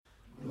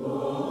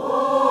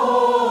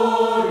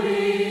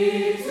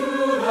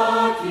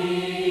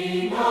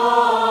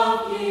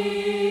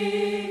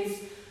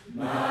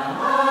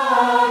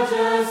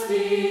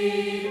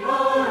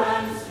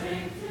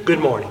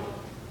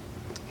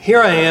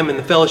here I am in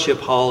the fellowship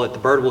hall at the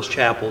Birdwells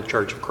Chapel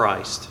Church of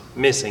Christ,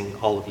 missing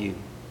all of you.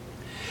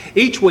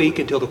 Each week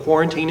until the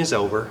quarantine is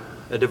over,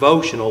 a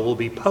devotional will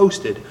be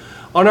posted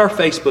on our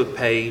Facebook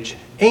page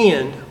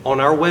and on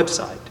our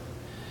website.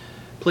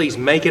 Please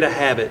make it a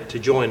habit to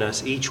join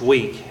us each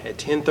week at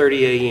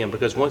 10:30 a.m.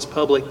 because once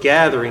public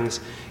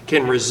gatherings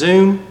can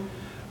resume,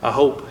 I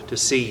hope to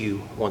see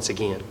you once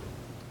again.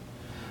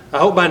 I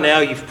hope by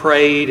now you've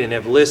prayed and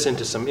have listened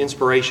to some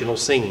inspirational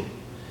singing.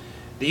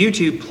 The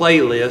YouTube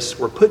playlists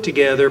were put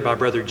together by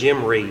Brother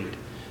Jim Reed,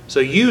 so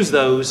use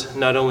those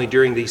not only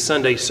during these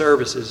Sunday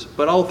services,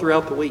 but all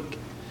throughout the week.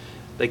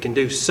 They can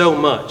do so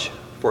much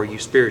for you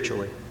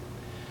spiritually.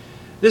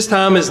 This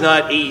time is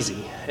not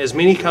easy, as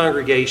many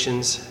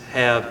congregations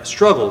have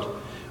struggled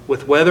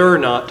with whether or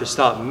not to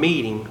stop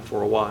meeting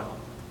for a while.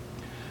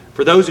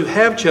 For those who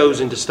have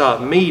chosen to stop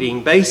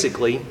meeting,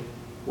 basically,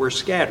 we're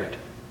scattered.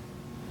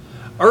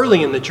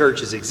 Early in the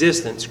church's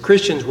existence,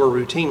 Christians were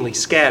routinely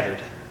scattered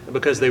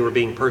because they were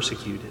being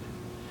persecuted.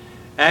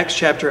 Acts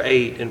chapter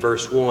 8 and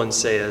verse 1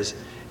 says,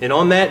 "And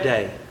on that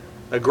day,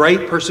 a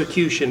great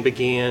persecution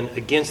began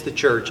against the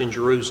church in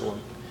Jerusalem,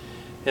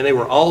 and they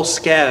were all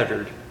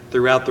scattered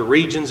throughout the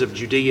regions of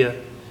Judea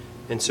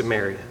and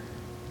Samaria."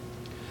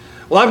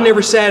 Well, I've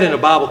never sat in a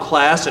Bible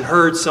class and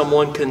heard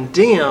someone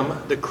condemn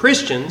the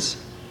Christians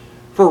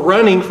for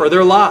running for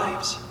their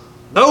lives.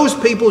 Those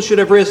people should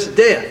have risked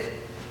death.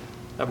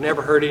 I've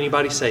never heard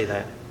anybody say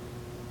that.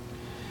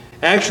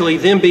 Actually,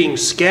 them being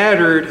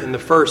scattered in the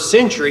first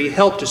century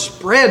helped to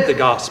spread the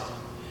gospel.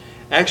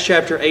 Acts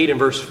chapter 8 and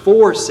verse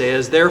 4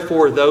 says,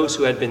 "Therefore those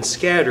who had been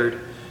scattered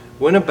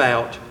went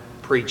about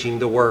preaching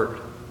the word."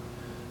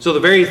 So the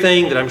very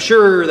thing that I'm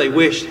sure they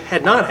wished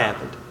had not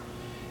happened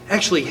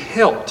actually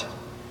helped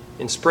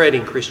in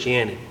spreading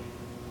Christianity.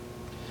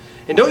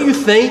 And don't you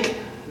think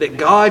that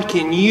God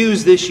can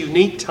use this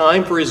unique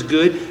time for His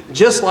good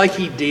just like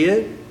He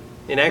did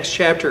in Acts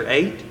chapter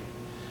 8?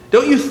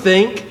 Don't you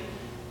think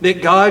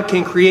that God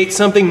can create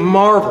something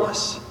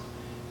marvelous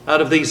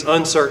out of these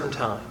uncertain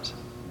times?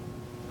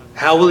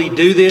 How will He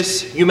do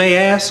this, you may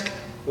ask?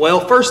 Well,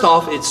 first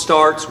off, it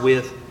starts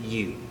with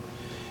you.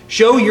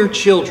 Show your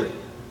children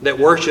that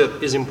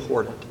worship is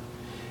important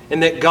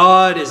and that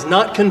God is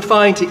not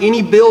confined to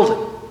any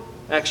building.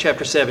 Acts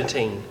chapter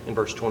 17 and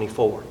verse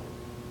 24.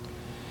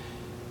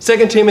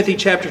 2 Timothy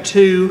chapter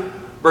 2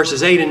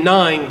 verses 8 and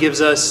 9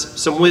 gives us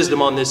some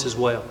wisdom on this as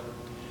well.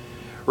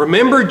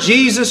 "Remember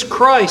Jesus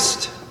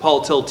Christ,"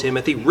 Paul told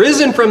Timothy,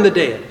 "risen from the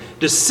dead,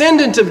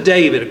 descendant of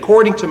David,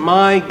 according to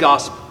my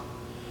gospel,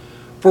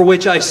 for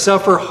which I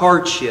suffer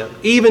hardship,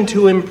 even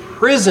to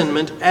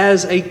imprisonment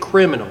as a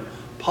criminal."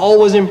 Paul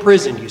was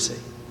imprisoned, you see.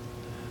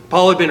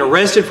 Paul had been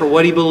arrested for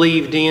what he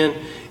believed in.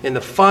 And the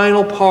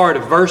final part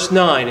of verse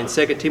 9 in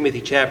 2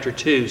 Timothy chapter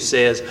 2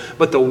 says,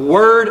 "But the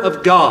word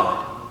of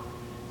God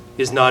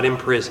is not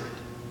imprisoned."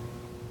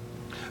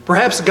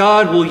 Perhaps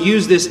God will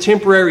use this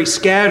temporary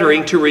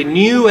scattering to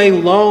renew a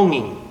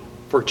longing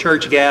for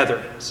church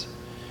gatherings,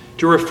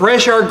 to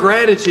refresh our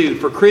gratitude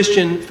for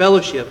Christian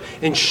fellowship,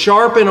 and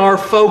sharpen our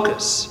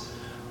focus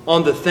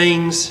on the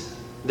things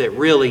that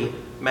really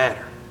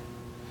matter.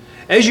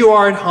 As you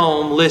are at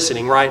home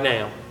listening right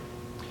now,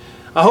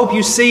 I hope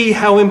you see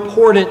how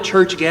important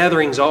church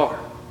gatherings are.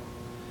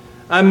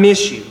 I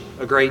miss you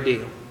a great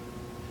deal.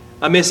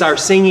 I miss our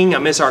singing. I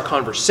miss our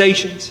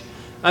conversations.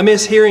 I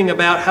miss hearing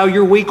about how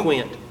your week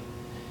went.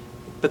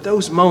 But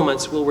those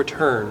moments will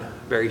return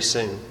very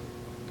soon.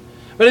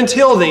 But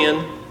until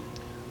then,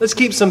 let's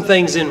keep some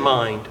things in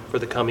mind for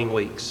the coming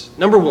weeks.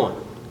 Number one,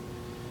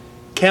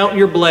 count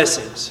your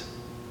blessings,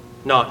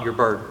 not your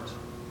burdens.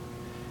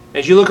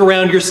 As you look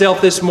around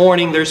yourself this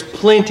morning, there's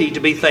plenty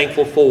to be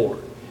thankful for.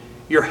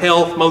 Your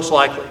health, most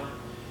likely.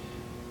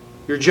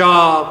 Your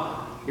job,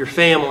 your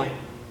family.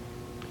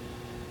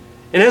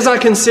 And as I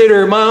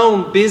consider my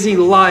own busy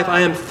life,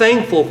 I am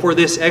thankful for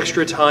this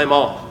extra time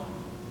off.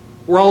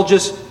 We're all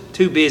just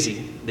too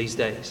busy these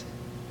days.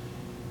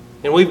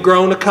 And we've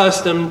grown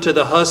accustomed to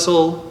the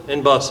hustle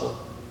and bustle.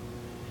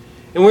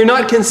 And we're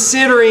not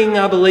considering,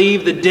 I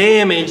believe, the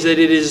damage that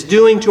it is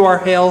doing to our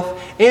health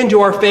and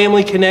to our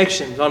family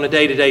connections on a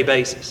day-to-day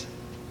basis.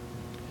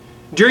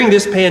 During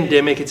this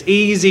pandemic, it's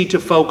easy to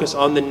focus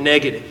on the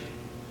negative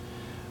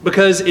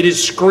because it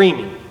is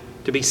screaming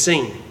to be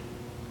seen.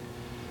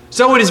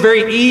 So it is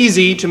very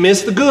easy to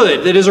miss the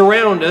good that is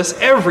around us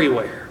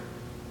everywhere.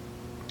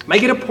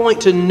 Make it a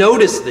point to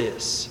notice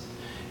this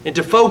and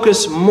to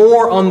focus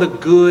more on the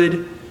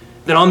good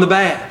than on the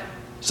bad.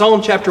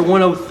 Psalm chapter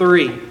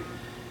 103,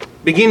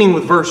 beginning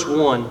with verse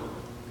 1.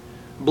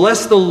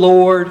 "Bless the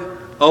Lord,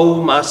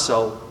 O my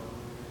soul,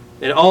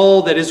 and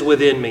all that is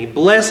within me.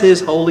 Bless His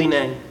holy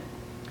name.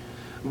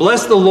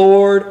 Bless the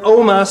Lord,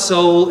 O my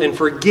soul, and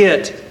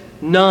forget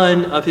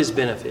none of His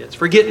benefits."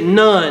 Forget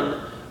none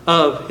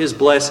of His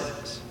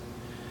blessings.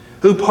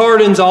 "Who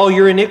pardons all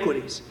your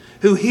iniquities,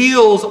 who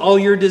heals all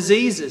your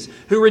diseases,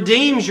 who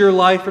redeems your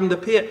life from the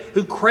pit,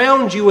 who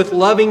crowns you with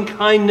loving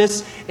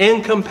kindness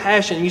and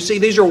compassion." You see,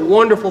 these are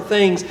wonderful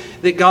things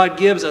that God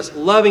gives us.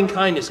 Loving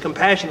kindness,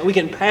 compassion that we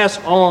can pass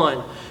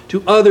on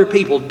to other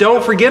people.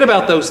 Don't forget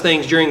about those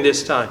things during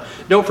this time.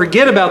 Don't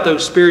forget about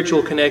those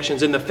spiritual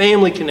connections and the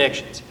family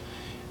connections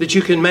that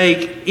you can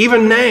make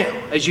even now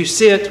as you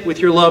sit with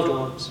your loved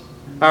ones.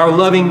 Our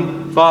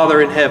loving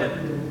Father in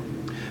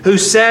heaven, who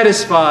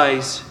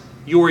satisfies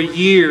your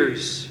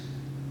years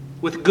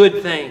with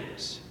good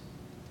things,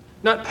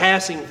 not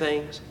passing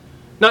things,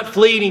 not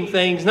fleeting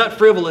things, not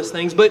frivolous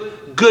things,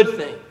 but good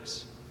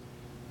things.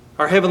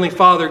 Our Heavenly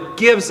Father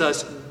gives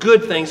us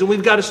good things, and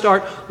we've got to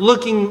start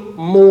looking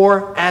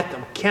more at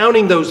them,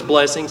 counting those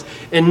blessings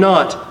and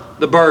not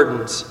the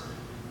burdens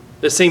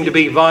that seem to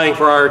be vying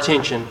for our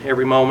attention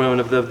every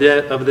moment of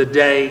the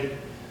day,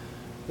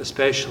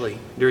 especially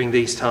during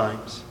these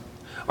times.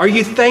 Are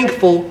you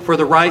thankful for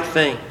the right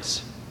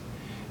things?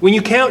 When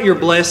you count your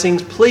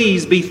blessings,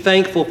 please be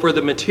thankful for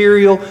the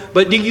material,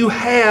 but do you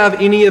have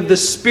any of the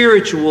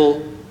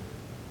spiritual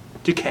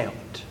to count?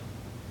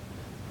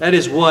 That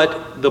is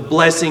what the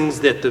blessings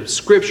that the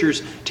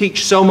Scriptures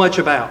teach so much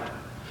about,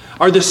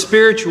 are the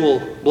spiritual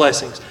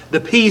blessings,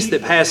 the peace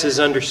that passes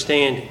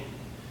understanding,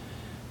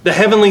 the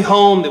heavenly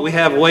home that we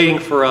have waiting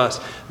for us,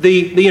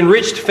 the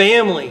enriched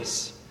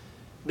families,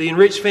 the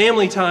enriched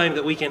family time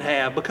that we can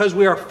have because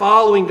we are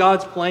following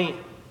God's plan.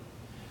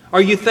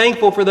 Are you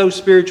thankful for those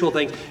spiritual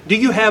things? Do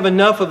you have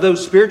enough of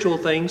those spiritual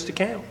things to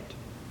count?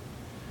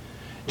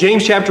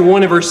 James chapter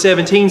 1 and verse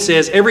 17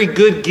 says, "Every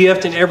good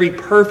gift and every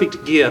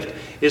perfect gift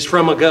is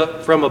from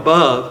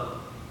above,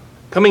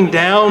 coming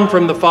down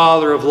from the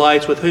Father of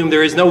lights, with whom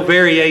there is no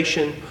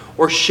variation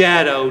or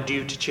shadow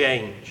due to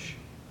change."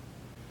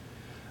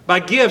 By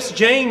gifts,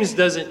 James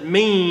doesn't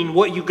mean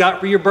what you got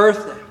for your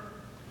birthday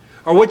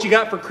or what you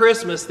got for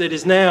Christmas that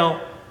is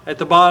now at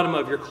the bottom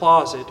of your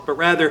closet, but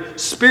rather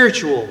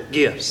spiritual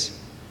gifts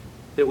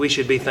that we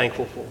should be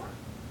thankful for.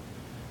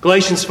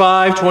 Galatians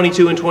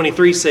 5:22 and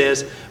 23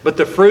 says, "But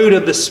the fruit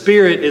of the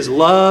Spirit is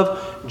love,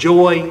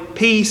 joy,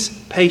 peace,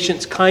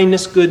 patience,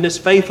 kindness, goodness,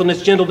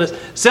 faithfulness, gentleness,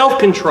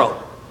 self-control.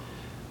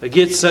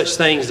 Against such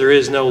things there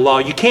is no law."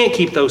 You can't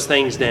keep those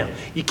things down.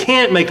 You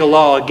can't make a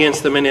law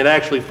against them and it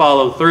actually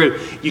follow through.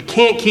 You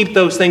can't keep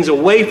those things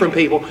away from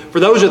people, for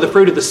those are the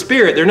fruit of the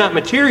Spirit. They're not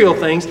material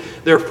things.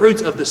 They're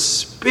fruits of the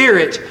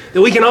Spirit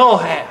that we can all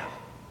have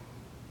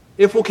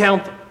if we'll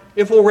count them,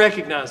 if we'll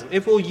recognize them,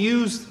 if we'll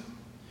use them.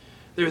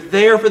 They're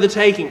there for the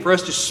taking, for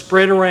us to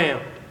spread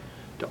around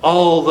to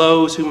all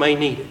those who may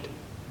need it.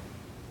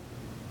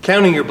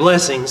 Counting your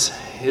blessings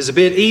is a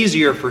bit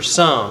easier for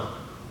some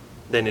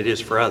than it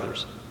is for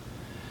others.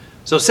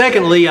 So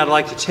secondly, I'd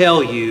like to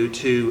tell you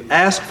to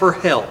ask for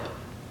help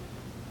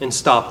and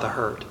stop the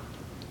hurt.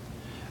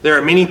 There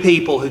are many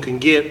people who can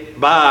get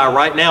by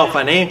right now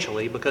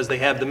financially because they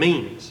have the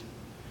means.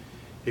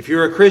 If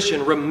you're a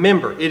Christian,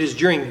 remember, it is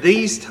during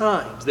these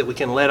times that we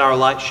can let our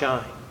light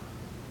shine.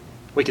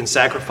 We can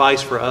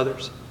sacrifice for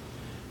others.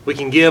 We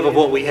can give of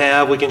what we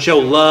have. We can show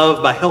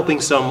love by helping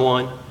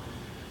someone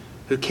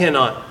who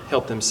cannot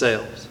help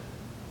themselves.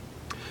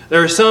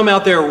 There are some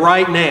out there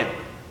right now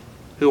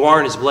who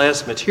aren't as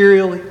blessed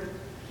materially.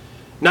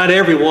 Not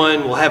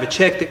everyone will have a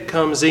check that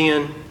comes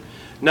in.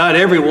 Not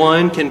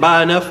everyone can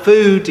buy enough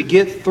food to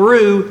get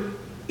through,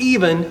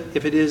 even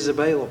if it is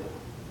available.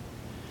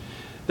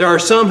 There are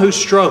some who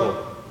struggle,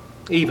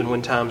 even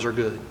when times are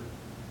good.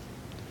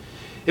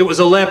 It was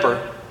a leper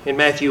in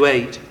Matthew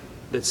 8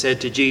 that said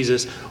to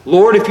Jesus,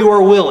 "Lord, if you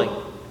are willing,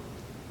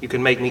 you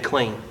can make me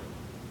clean."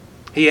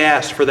 He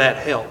asked for that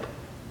help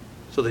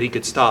so that he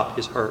could stop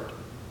his hurt.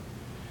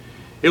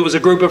 It was a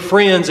group of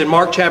friends in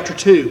Mark chapter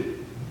 2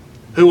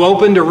 who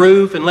opened a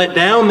roof and let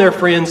down their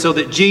friend so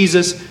that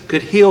Jesus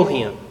could heal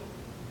him.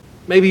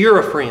 Maybe you're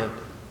a friend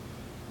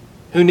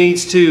who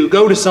needs to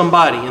go to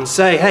somebody and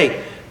say,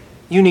 "Hey,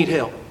 you need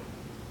help.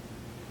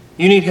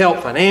 You need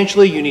help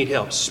financially. You need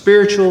help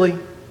spiritually.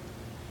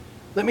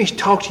 Let me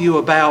talk to you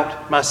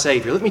about my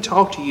Savior. Let me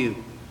talk to you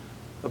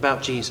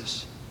about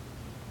Jesus."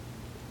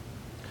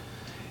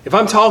 If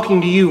I'm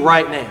talking to you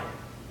right now,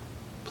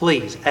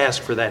 please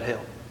ask for that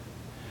help.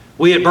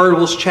 We at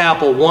Birdwell's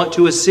Chapel want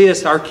to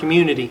assist our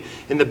community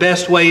in the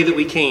best way that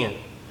we can.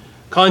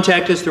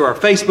 Contact us through our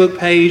Facebook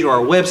page or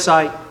our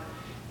website,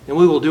 and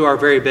we will do our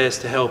very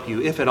best to help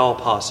you, if at all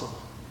possible.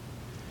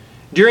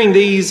 During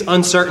these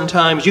uncertain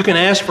times, you can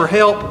ask for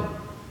help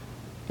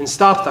and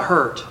stop the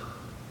hurt.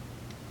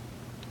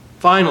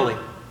 Finally,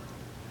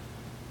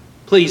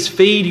 please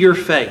feed your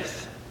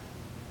faith,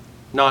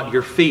 not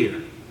your fear,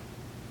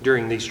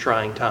 during these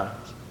trying times.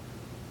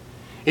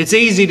 It's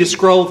easy to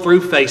scroll through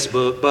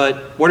Facebook,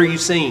 but what are you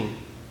seeing?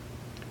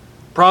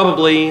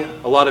 Probably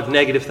a lot of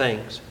negative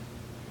things.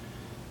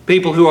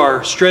 People who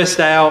are stressed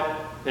out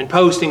and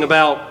posting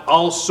about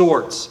all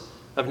sorts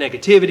of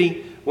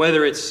negativity,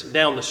 whether it's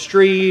down the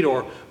street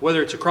or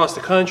whether it's across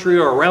the country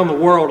or around the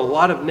world. A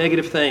lot of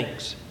negative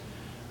things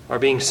are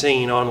being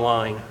seen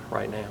online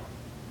right now.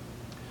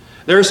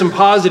 There are some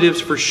positives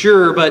for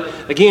sure, but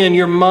again,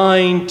 your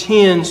mind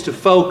tends to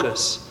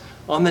focus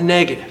on the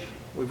negative.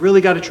 We've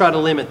really got to try to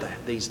limit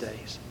that these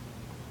days.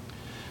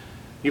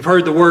 You've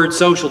heard the word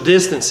social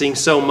distancing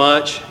so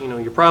much,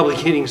 you're probably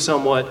getting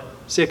somewhat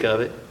sick of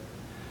it.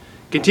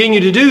 Continue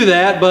to do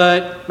that,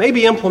 but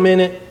maybe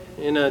implement it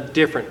in a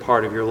different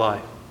part of your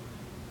life.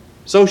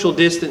 Social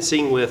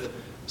distancing with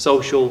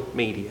social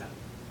media.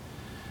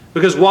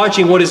 Because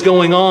watching what is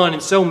going on in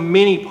so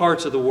many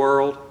parts of the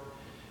world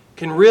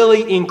can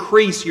really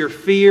increase your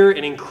fear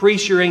and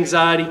increase your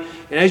anxiety.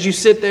 And as you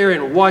sit there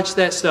and watch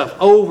that stuff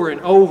over and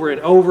over and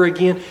over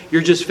again,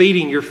 you're just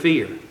feeding your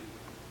fear.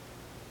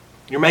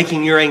 You're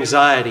making your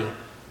anxiety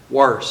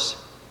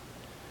worse.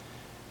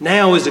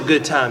 Now is a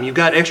good time. You've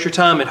got extra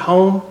time at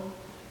home.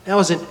 Now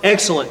is an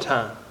excellent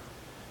time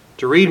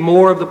to read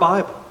more of the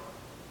Bible,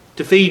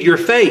 to feed your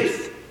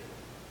faith,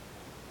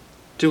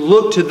 to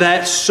look to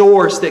that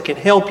source that can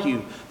help you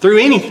through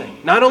anything,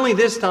 not only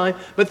this time,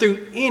 but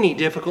through any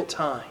difficult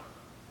time.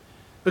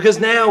 Because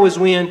now is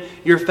when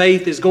your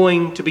faith is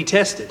going to be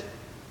tested.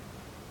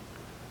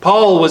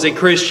 Paul was a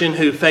Christian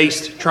who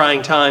faced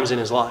trying times in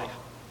his life.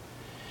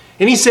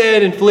 And he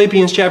said in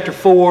Philippians chapter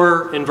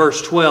 4 and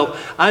verse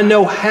 12, I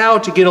know how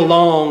to get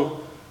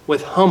along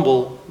with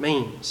humble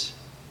means.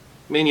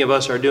 Many of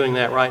us are doing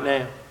that right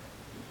now.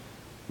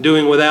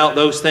 Doing without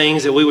those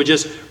things that we would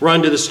just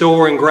run to the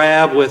store and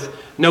grab with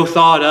no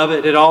thought of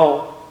it at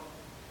all.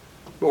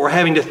 But we're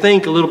having to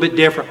think a little bit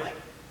differently.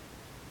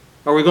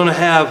 Are we going to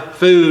have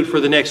food for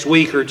the next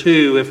week or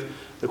two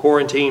if the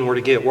quarantine were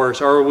to get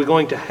worse? Or are we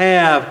going to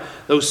have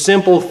those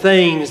simple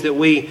things that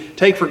we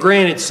take for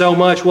granted so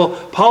much? Well,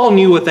 Paul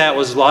knew what that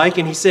was like,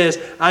 and he says,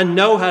 I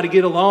know how to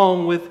get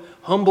along with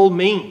humble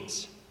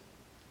means.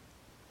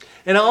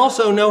 And I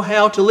also know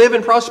how to live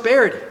in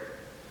prosperity.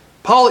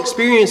 Paul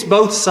experienced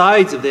both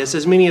sides of this,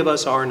 as many of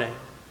us are now.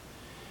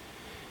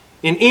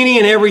 In any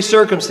and every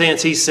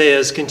circumstance, he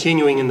says,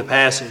 continuing in the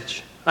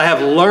passage, I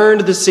have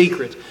learned the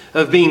secret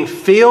of being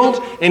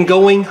filled and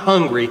going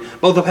hungry,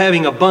 both of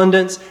having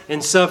abundance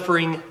and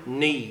suffering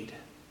need.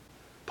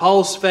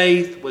 Paul's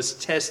faith was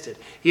tested.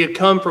 He had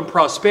come from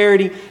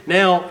prosperity.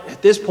 Now,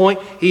 at this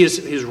point, he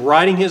is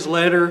writing his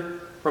letter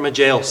from a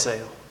jail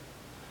cell.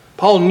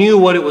 Paul knew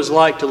what it was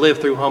like to live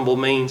through humble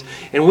means.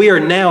 And we are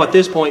now, at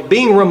this point,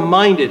 being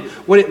reminded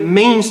what it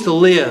means to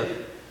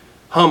live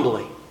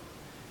humbly,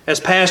 as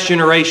past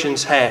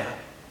generations have.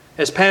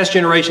 As past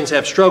generations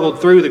have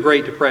struggled through the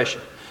Great Depression,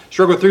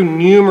 struggled through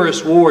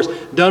numerous wars,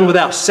 done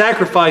without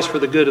sacrifice for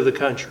the good of the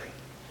country.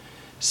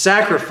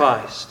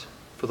 Sacrificed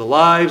for the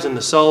lives and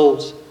the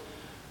souls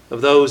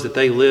of those that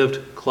they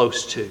lived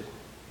close to.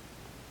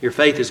 Your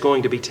faith is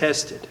going to be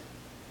tested.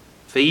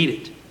 Feed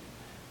it.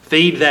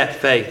 Feed that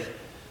faith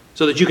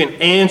so that you can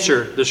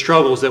answer the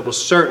struggles that will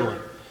certainly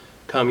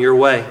come your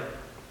way.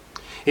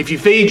 If you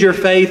feed your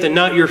faith and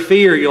not your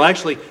fear, you'll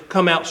actually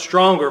come out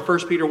stronger.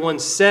 1 Peter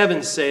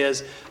 1:7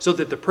 says, so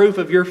that the proof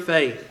of your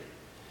faith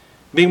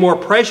be more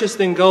precious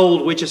than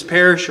gold, which is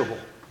perishable,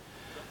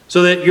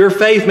 so that your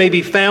faith may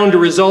be found to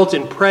result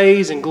in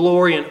praise and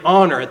glory and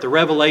honor at the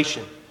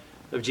revelation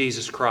of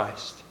Jesus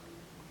Christ.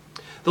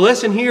 The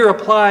lesson here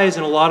applies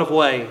in a lot of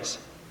ways.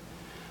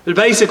 But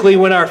basically,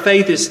 when our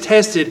faith is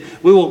tested,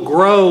 we will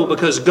grow,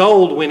 because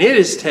gold, when it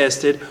is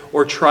tested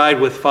or tried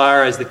with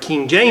fire, as the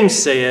King James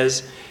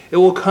says, it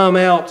will come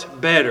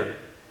out better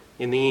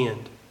in the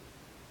end.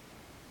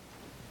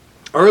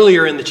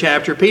 Earlier in the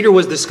chapter, Peter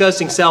was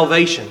discussing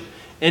salvation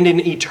and an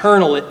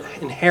eternal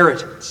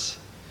inheritance.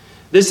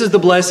 This is the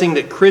blessing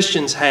that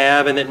Christians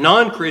have and that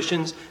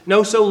non-Christians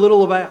know so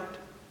little about.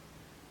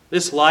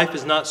 This life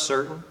is not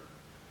certain.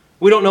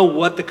 We don't know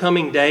what the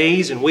coming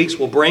days and weeks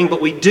will bring, but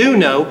we do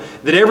know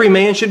that every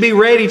man should be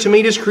ready to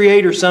meet his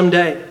Creator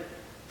someday,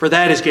 for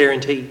that is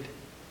guaranteed.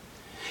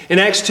 In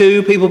Acts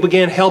 2, people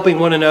began helping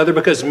one another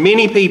because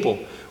many people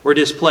were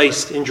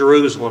displaced in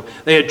Jerusalem.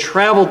 They had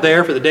traveled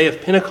there for the day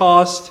of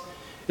Pentecost,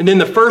 and then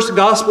the first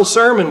gospel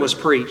sermon was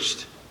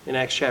preached in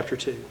Acts chapter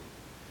 2.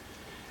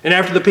 And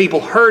after the people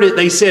heard it,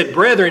 they said,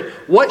 Brethren,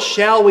 what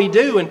shall we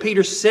do? And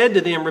Peter said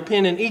to them,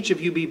 Repent, and each of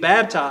you be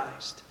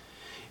baptized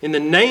in the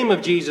name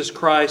of Jesus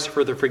Christ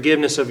for the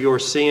forgiveness of your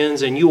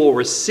sins, and you will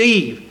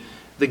receive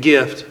the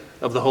gift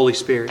of the Holy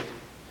Spirit.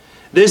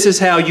 This is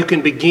how you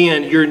can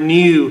begin your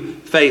new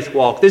faith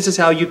walk. This is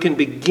how you can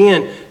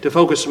begin to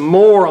focus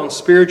more on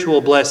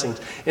spiritual blessings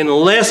and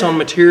less on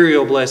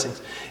material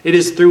blessings. It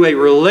is through a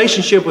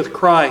relationship with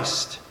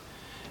Christ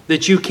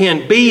that you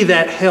can be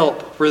that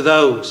help for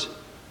those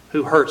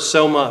who hurt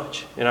so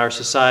much in our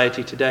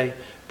society today,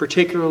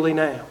 particularly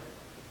now.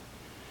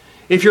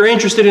 If you're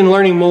interested in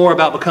learning more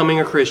about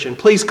becoming a Christian,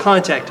 please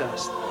contact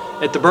us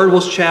at the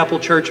Birdwells Chapel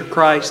Church of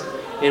Christ,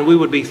 and we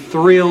would be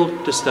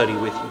thrilled to study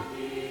with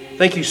you.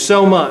 Thank you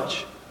so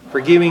much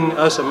for giving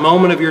us a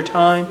moment of your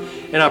time,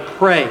 and I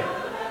pray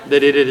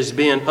that it has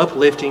been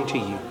uplifting to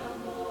you.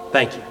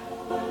 Thank you.